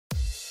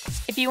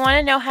If you want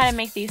to know how to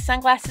make these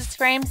sunglasses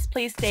frames,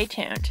 please stay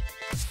tuned.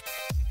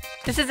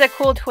 This is a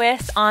cool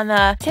twist on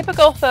the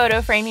typical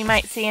photo frame you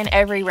might see in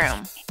every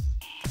room.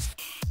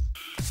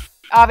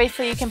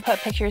 Obviously, you can put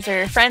pictures of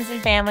your friends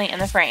and family in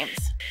the frames.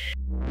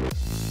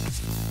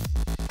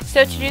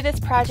 So to do this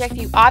project,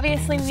 you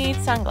obviously need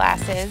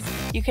sunglasses.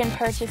 You can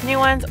purchase new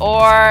ones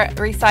or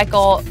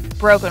recycle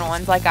broken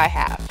ones like I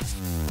have.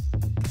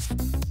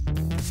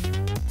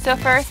 So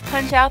first,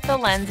 punch out the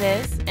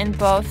lenses in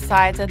both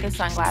sides of the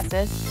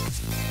sunglasses.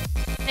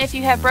 If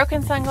you have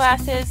broken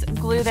sunglasses,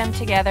 glue them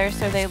together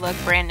so they look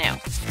brand new.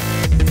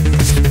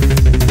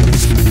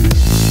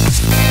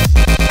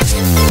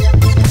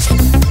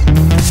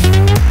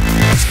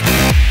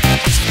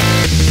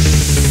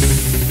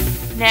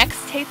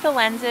 Next, take the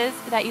lenses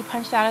that you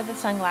punched out of the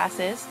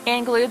sunglasses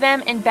and glue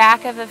them in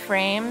back of the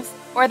frames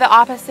or the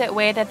opposite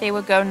way that they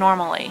would go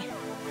normally.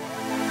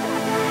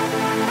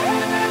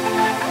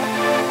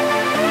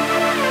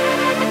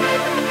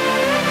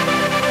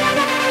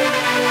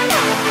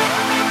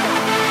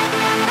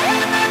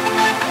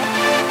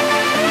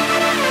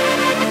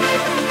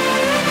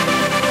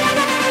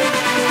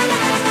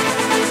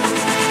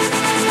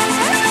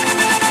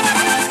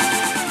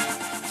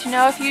 To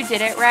know if you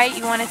did it right,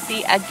 you want to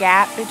see a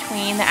gap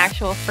between the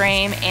actual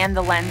frame and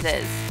the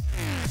lenses.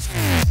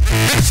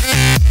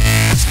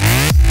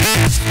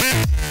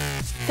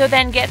 So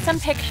then get some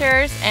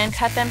pictures and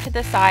cut them to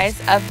the size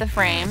of the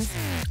frames.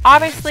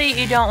 Obviously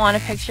you don't want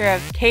a picture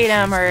of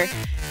Tatum or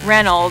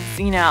Reynolds,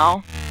 you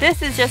know.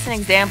 This is just an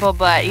example,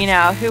 but you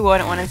know, who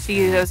wouldn't want to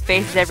see those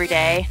faces every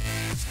day?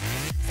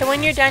 So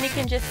when you're done, you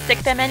can just stick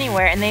them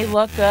anywhere and they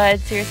look good,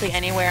 seriously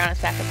anywhere, on a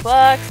stack of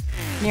books,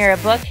 near a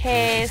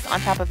bookcase, on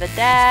top of a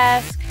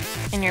desk,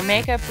 in your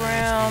makeup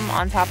room,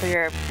 on top of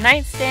your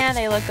nightstand.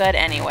 They look good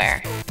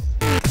anywhere.